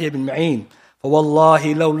biography of Yahya bin Ma'in,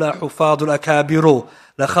 فَوَاللَّهِ لَوْلَا حُفَاظُ الْأَكَابِرُ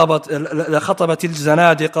لَخَطَبَتِ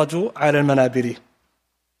الْزَنَادِقَةُ عَلَى الْمَنَابِرِ.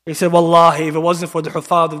 He said, Wallahi, if it wasn't for the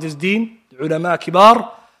hufad of this deen, the ulama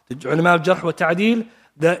kibar, the ulama of Jarh wa Ta'deel,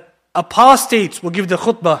 the apostates will give the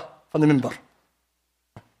khutbah from the minbar.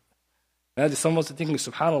 Some of us are thinking,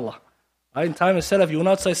 subhanallah. In time of salaf, you will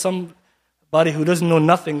not say somebody who doesn't know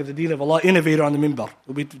nothing of the deen of Allah, innovator on the minbar,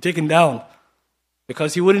 will be taken down.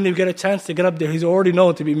 Because he wouldn't even get a chance to get up there. He's already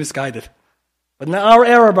known to be misguided. But in our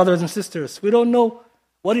era, brothers and sisters, we don't know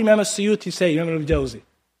what Imam al-Suyuti say, Imam al-Jawzi.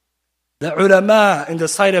 The ulama in the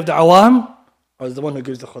sight of the awam or the one who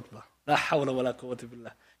gives the khutbah. La hawla wa la quwwata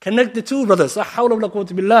billah. Connect the two, brothers. La hawla wa la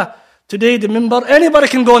quwwata billah. Today the minbar, anybody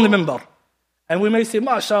can go on the minbar. And we may say,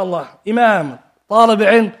 MashaAllah, Imam, Talib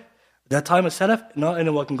ilm. That time of salaf, not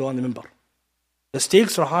anyone can go on the minbar. The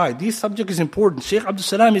stakes are high. This subject is important. Shaykh Abdul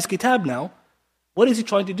Salam, his kitab now, what is he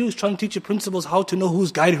trying to do? He's trying to teach you principles how to know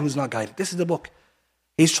who's guided, who's not guided. This is the book.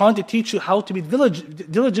 He's trying to teach you how to be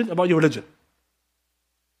diligent about your religion.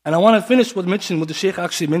 And I want to finish what the Shaykh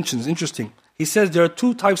actually mentions. Interesting. He says there are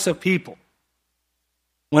two types of people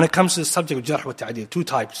when it comes to the subject of Jarh wa Ta'deel. Two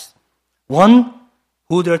types. One,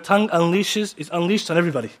 who their tongue is unleashed on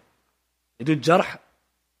everybody. They do Jarh,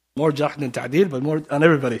 more Jarh than Ta'deel, but more on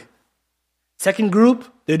everybody. Second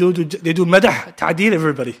group, they do Madah, Ta'deel,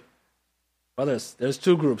 everybody. Brothers, there's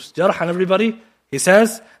two groups. Jarh on everybody, he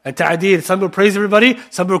says, and Ta'deel. Some will praise everybody,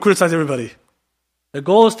 some will criticize everybody. The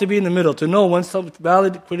goal is to be in the middle, to know when some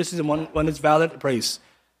valid criticism, when it's valid praise.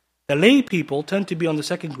 The lay people tend to be on the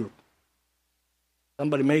second group.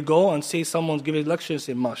 Somebody may go and say someone's giving a lecture and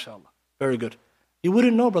say, MashaAllah, very good. You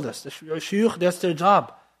wouldn't know, brothers. The shuyukh, that's their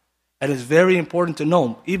job. And it's very important to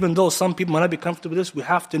know. Even though some people might not be comfortable with this, we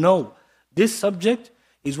have to know. This subject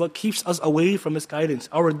is what keeps us away from misguidance.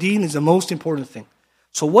 Our deen is the most important thing.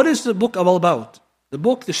 So what is the book all about? The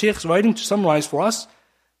book the Shaykh is writing to summarize for us,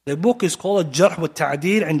 the book is called Jarh wa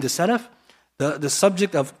Ta'deel and the Salaf, the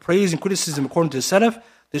subject of praise and criticism according to the Salaf.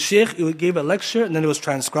 The Shaykh gave a lecture and then it was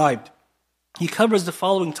transcribed. He covers the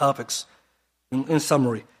following topics in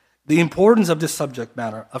summary. The importance of this subject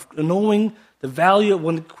matter, of knowing the value of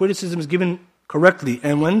when criticism is given correctly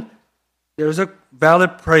and when there is a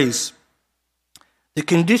valid praise. The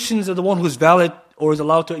conditions of the one who is valid or is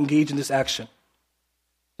allowed to engage in this action.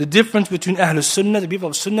 The difference between Ahlul Sunnah, the people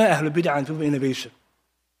of Sunnah, Ahlul Bid'ah, and people of innovation.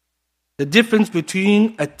 The difference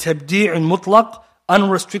between a tabdi' and mutlaq,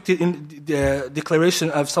 unrestricted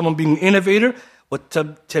declaration of someone being an innovator, with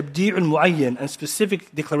tabdi' and mu'ayyan, and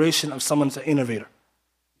specific declaration of someone's an innovator.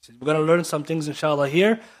 We're going to learn some things inshallah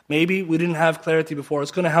here. Maybe we didn't have clarity before.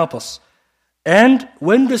 It's going to help us. And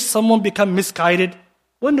when does someone become misguided?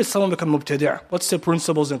 When does someone become mubtadi'? What's the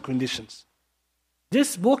principles and conditions?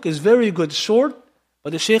 This book is very good, short,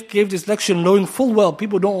 but the Shaykh gave this lecture knowing full well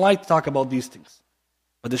people don't like to talk about these things.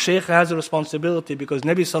 But the Shaykh has a responsibility because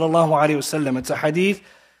Nabi sallallahu alayhi wa sallam, it's a hadith,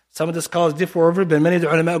 some of the scholars differ over it, but many of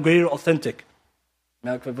the ulama agree authentic.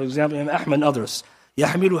 Now, for example, Imam Ahmad and others.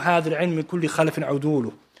 يَحْمِلُ هَذَا الْعِلْمِ مِنْ كُلِّ خَلَفٍ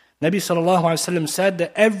عُدُولُ. Nabi sallallahu alayhi wa sallam said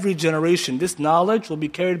that every generation, this knowledge will be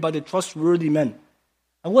carried by the trustworthy men.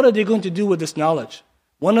 And what are they going to do with this knowledge?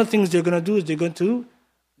 One of the things they're going to do is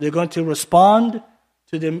they're going to respond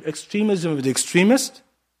to the extremism of the extremist,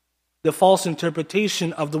 the false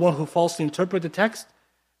interpretation of the one who falsely interprets the text,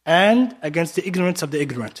 and against the ignorance of the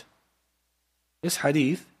ignorant. This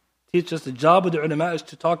hadith teaches the job of the ulama is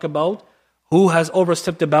to talk about who has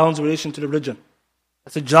overstepped the bounds in relation to the religion.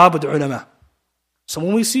 That's the job of the ulama. So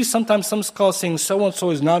when we see sometimes some scholars saying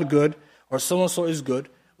so-and-so is not good, or so-and-so is good,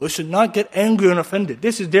 we should not get angry and offended.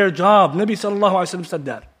 This is their job. Nabi sallallahu alayhi wa sallam said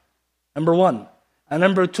that. Number one. And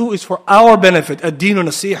number two is for our benefit, ad-deen wa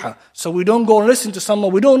nasiha. So we don't go and listen to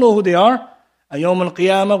someone, we don't know who they are, and Yawm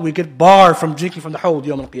al-Qiyamah, we get barred from drinking from the hawd,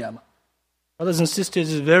 Yawm al-Qiyamah. Brothers and sisters,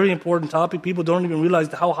 this is a very important topic. People don't even realize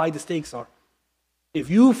how high the stakes are. If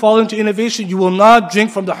you fall into innovation, you will not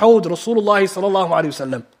drink from the hawd, Rasulullah sallallahu alayhi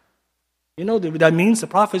wa sallam. You know that means the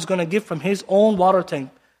Prophet is going to give from his own water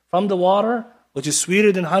tank, from the water, which is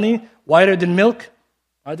sweeter than honey, whiter than milk.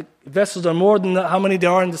 Right? The vessels are more than how many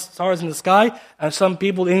there are in the stars in the sky, and some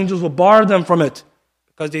people, angels, will bar them from it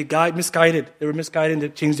because they misguided. They were misguided and they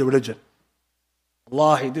changed their religion.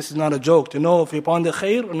 Wallahi, this is not a joke, to know if you're upon the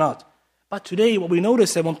khair or not. But today, what we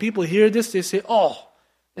notice that when people hear this, they say, oh,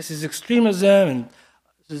 this is extremism, and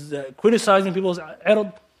this is criticizing people's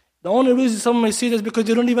ird. The only reason someone may see this is because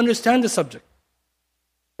they don't even understand the subject.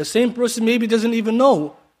 The same person maybe doesn't even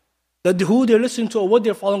know that who they're listening to or what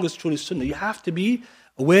they're following is truly sunnah. You have to be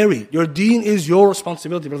wary. Your deen is your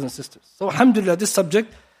responsibility, brothers and sisters. So alhamdulillah, this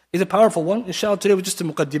subject is a powerful one. Inshallah, today was just a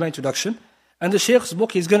muqaddimah introduction. And the Shaykh's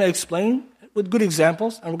book, he's going to explain with good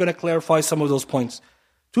examples, and we're going to clarify some of those points.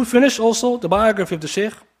 To finish also, the biography of the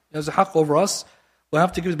Shaykh, has a haqq over us. We'll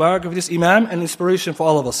have to give the biography of this Imam an inspiration for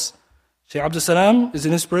all of us. Shaykh Abdul Salam is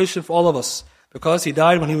an inspiration for all of us, because he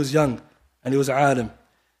died when he was young, and he was alim.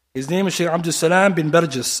 His name is Shaykh Abdul Salam bin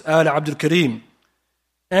Barjas al Abdul Kareem.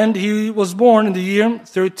 And he was born in the year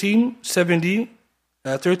 1387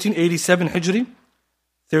 Hijri,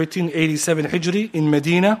 1387 Hijri in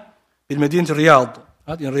Medina, in Medina Riyadh,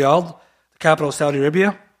 in Riyadh, the capital of Saudi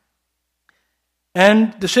Arabia.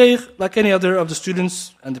 And the Shaykh, like any other of the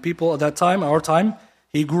students and the people at that time, our time,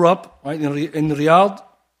 he grew up in Riyadh,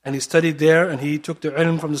 and he studied there, and he took the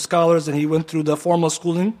ilm from the scholars, and he went through the formal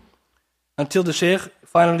schooling until the Shaykh,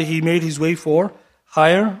 finally he made his way for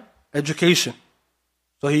higher education.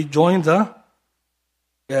 So he joined the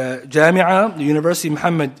Jami'ah, the University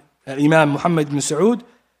Imam Muhammad bin Saud,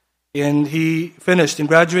 and he finished and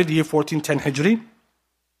graduated the year 1410 Hijri.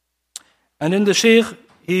 And then the Shaykh,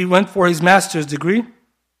 he went for his master's degree,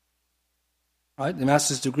 right? The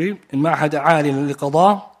master's degree in Ma'had Ali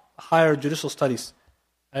al-Qada, higher judicial studies.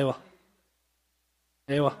 Aywa.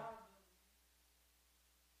 Aywa.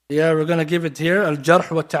 Yeah, we're going to give it here,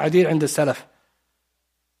 Al-Jarh wa Ta'adil in the Salaf.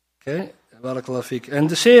 Okay, barakallah feek. And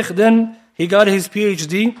the Shaykh then, he got his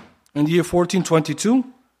PhD in the year 1422.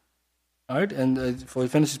 Alright, and before he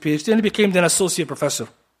finished his PhD, and he became then associate professor.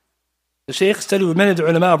 The Shaykh studied with many of the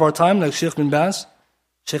ulama of our time, like Shaykh bin Baz,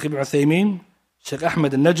 Shaykh Ibn Uthaymeen, Shaykh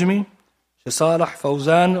Ahmed al-Najmi, Shaykh Salih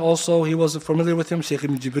Fawzan, also he was familiar with him, Shaykh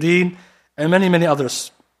Ibn Jibreen, and many, many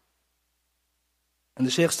others. And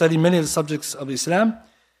the Shaykh studied many of the subjects of Islam.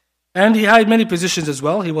 And he had many positions as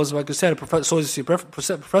well. He was, like I said, a associate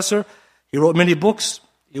professor. He wrote many books.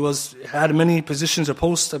 He had many positions or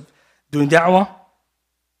posts of doing da'wah.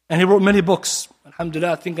 And he wrote many books.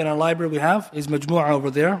 Alhamdulillah, I think in our library we have his majmu'ah over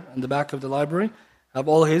there in the back of the library. Have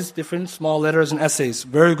all his different small letters and essays.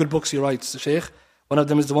 Very good books he writes, the Shaykh. One of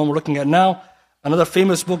them is the one we're looking at now. Another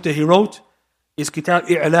famous book that he wrote is Kitab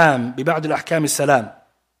I'lam bi Ba'd al-Ahkam al-Salam.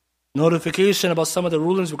 Notification about some of the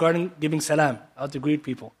rulings regarding giving salam, how to greet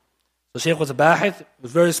people. The Shaykh was a bahith,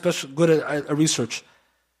 was very special, good at research.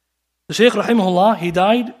 The Shaykh, rahimahullah, he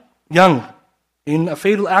died young in a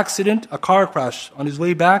fatal accident, a car crash, on his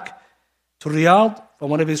way back to Riyadh from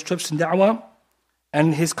one of his trips in da'wah,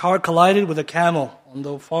 and his car collided with a camel on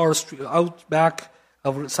the far street, out back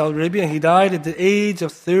of Saudi Arabia, and he died at the age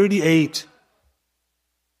of 38.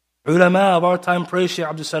 Ulama of our time praise Shaykh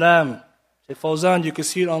Abdul Salam. Shaykh Fawzan, you can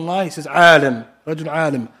see it online, he says, alim, rajul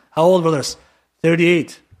alim. How old, brothers?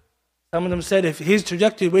 38. Some of them said if his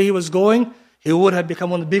trajectory, where he was going, he would have become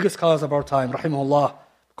one of the biggest scholars of our time, rahimahullah.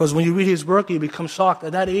 Because when you read his work, you become shocked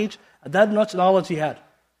at that age, at that much knowledge he had.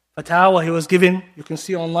 Fatawa he was given, you can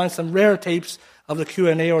see online some rare tapes of the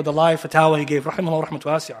Q&A or the live fatawa he gave, rahimahullah rahmatu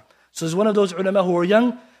wasi'ah. So he's one of those ulama who were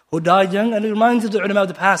young, who died young, and it reminds you of the ulama of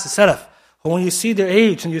the past, the salaf. Who when you see their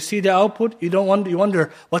age and you see their output, you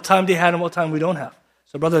wonder what time they had and what time we don't have.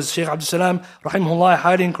 So brothers, Shaykh Abdul Salam, rahimahullah, I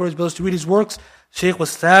highly encourage brothers to read his works. Shaykh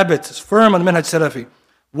was thabit, firm on the manhaj salafi,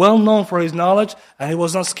 well known for his knowledge, and he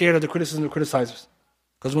was not scared of the criticism of criticizers.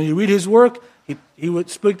 Because when you read his work, he would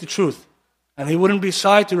speak the truth, and he wouldn't be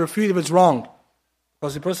shy to refute if it's wrong,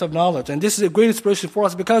 because he's a person of knowledge. And this is a great inspiration for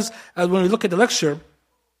us, because when we look at the lecture,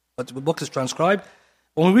 but the book is transcribed,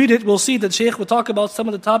 when we read it, we'll see that Shaykh will talk about some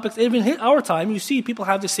of the topics, even in our time, you see people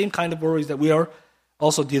have the same kind of worries that we are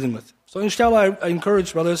also dealing with. So inshallah, I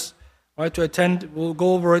encourage brothers, right, to attend. We'll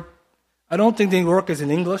go over it. I don't think the work is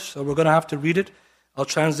in English, so we're going to have to read it. I'll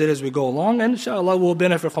translate as we go along, and inshallah we'll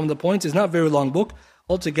benefit from the points. It's not a very long book.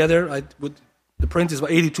 Altogether, the print is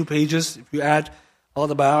about 82 pages. If you add all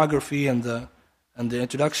the biography and the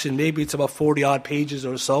introduction, maybe it's about 40-odd pages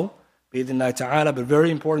or so. Bi-idhnillahi ta'ala, but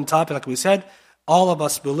very important topic, like we said. All of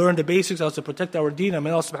us will learn the basics how to protect our deen, and may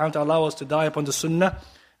Allah subhanahu wa ta'ala allow us to die upon the sunnah.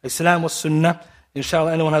 Islam was sunnah.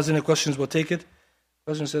 Inshallah, anyone has any questions, we'll take it.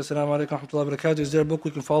 Question says, Assalamu alaikum wa rahmatullahi wa barakatuh. Is there a book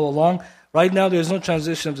we can follow along? Right now, there is no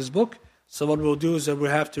translation of this book. So what we'll do is that we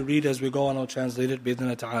have to read as we go on. I'll translate it.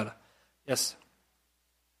 Bi-idhnillahi ta'ala. Yes.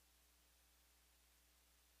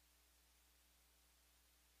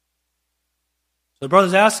 The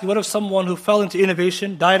brothers ask, what if someone who fell into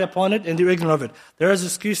innovation, died upon it, and they're ignorant of it? There is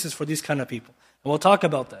excuses for these kind of people. And we'll talk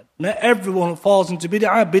about that. Not everyone who falls into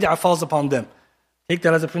bid'ah falls upon them. Take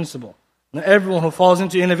that as a principle. Not everyone who falls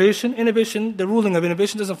into innovation, the ruling of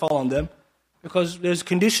innovation doesn't fall on them, because there's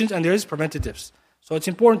conditions and there's preventatives. So it's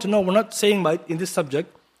important to know, we're not saying in this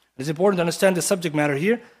subject, it's important to understand the subject matter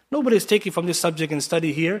here. Nobody is taking from this subject and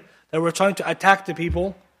study here that we're trying to attack the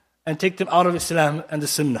people and take them out of Islam and the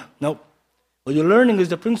Sunnah. No. What you're learning is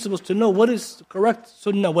the principles to know what is correct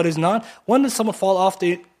Sunnah, what is not. When does someone fall off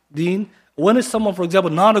the deen? When is someone, for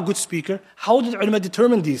example, not a good speaker? How did ulama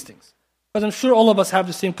determine these things? Because I'm sure all of us have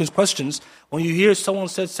the same questions when you hear someone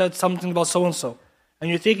said something about so-and-so. And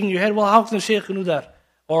you're thinking in your head, well, how can the shaykh do that?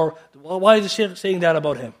 Or why is the shaykh saying that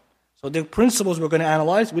about him? So the principles we're going to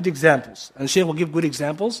analyze with examples. And the shaykh will give good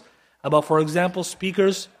examples about, for example,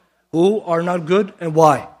 speakers who are not good and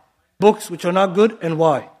why. Books which are not good and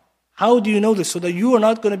why. How do you know this? So that you are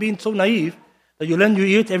not going to be so naive that you lend your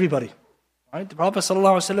ear to everybody. Right? The Prophet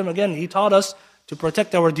ﷺ, again, he taught us to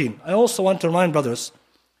protect our deen. I also want to remind brothers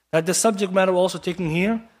that the subject matter we're also taking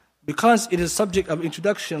here, because it is subject of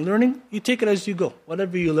introduction and learning, you take it as you go,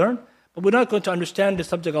 whatever you learn. But we're not going to understand the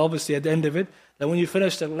subject, obviously, at the end of it, that when you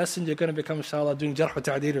finish the lesson, you're going to become, inshallah, doing Jarh wa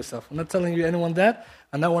Ta'deel yourself. I'm not telling you anyone that,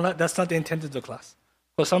 and that's not the intent of the class.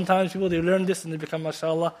 Because sometimes people, they learn this and they become,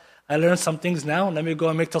 mashallah, I learned some things now, and let me go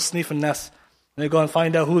and make tasnif and nas. And they go and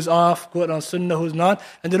find out who's off, good on sunnah, who's not,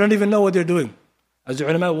 and they don't even know what they're doing. As the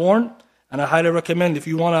ulama warn, and I highly recommend, if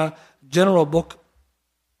you want a general book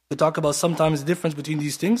to talk about sometimes the difference between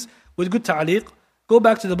these things, with good ta'liq, go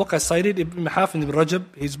back to the book I cited, Ibn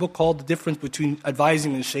Rajab, his book called The Difference Between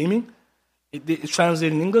Advising and Shaming. It's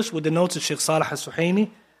translated in English with the notes of Sheikh Salih al-Suhaimi,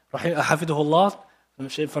 Hafidhullah,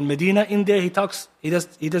 from Medina. In there he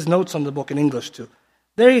does notes on the book in English too.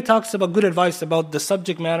 There he talks about good advice about the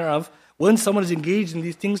subject matter of when someone is engaged in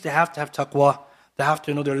these things, they have to have taqwa, they have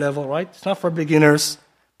to know their level, right? It's not for beginners,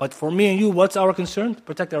 but for me and you, what's our concern? To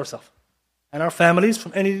protect ourselves and our families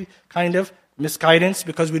from any kind of misguidance,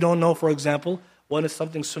 because we don't know, for example, when is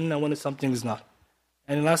something sunnah, when is something is not.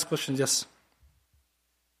 And last question, yes.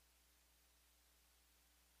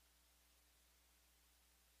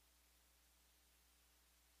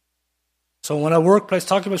 So when our workplace,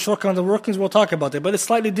 talking about shortcomings of workings, we'll talk about it. But it's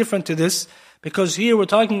slightly different to this, because here we're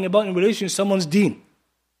talking about in relation to someone's deen,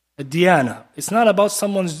 a diyana. It's not about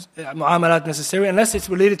someone's mu'amalat necessarily, unless it's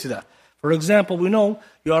related to that. For example, we know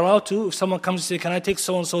you're allowed to, if someone comes and says, can I take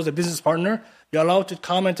so-and-so as a business partner? You're allowed to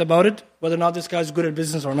comment about it, whether or not this guy's good at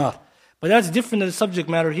business or not. But that's different than the subject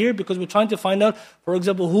matter here, because we're trying to find out, for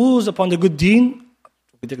example, who's upon the good deen,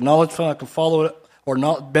 we take knowledge from, I can follow it, or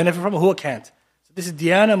not benefit from it, who I can't. So this is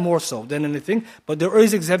diyana more so than anything, but there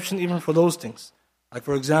is exemption even for those things. Like,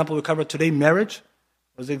 for example, we covered today marriage.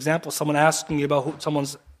 There's an example, someone asking you about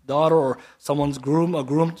someone's daughter or someone's groom, a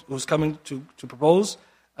groom who's coming to propose,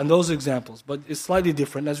 and those examples. But it's slightly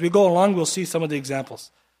different. As we go along, we'll see some of the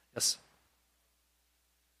examples. Yes.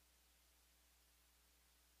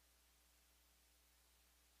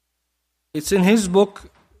 It's in his book,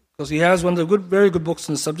 because he has one of the very good books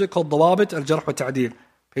on the subject called Dawabit al-Jarh wa Ta'deel,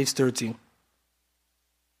 page 13.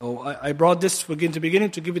 So I brought this again to beginning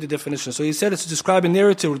to give you the definition. So he said it's to describe a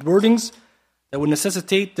narrative with wordings that would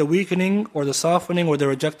necessitate the weakening or the softening or the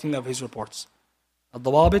rejecting of his reports.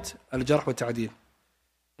 Al-Dawabit al-Jarh wa Ta'deel.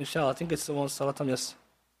 Inshallah, I think it's the one, Salatam, yes.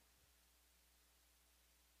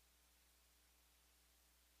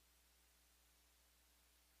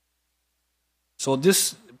 So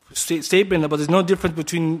this statement about there's no difference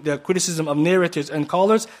between the criticism of narrators and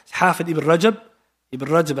callers, Hafid Ibn Rajab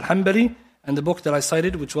al-Hanbali, and the book that I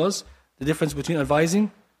cited, which was The Difference Between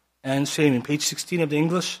Advising and Shaming, page 16 of the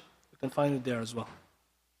English. You can find it there as well.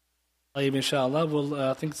 Inshallah,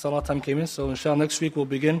 I think Salah time came in, so inshallah next week we'll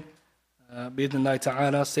begin. بإذن الله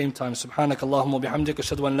تعالى, same time. سبحانك اللهم وبحمدك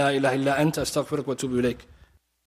أشهد أن لا إله إلا أنت أستغفرك وأتوب إليك.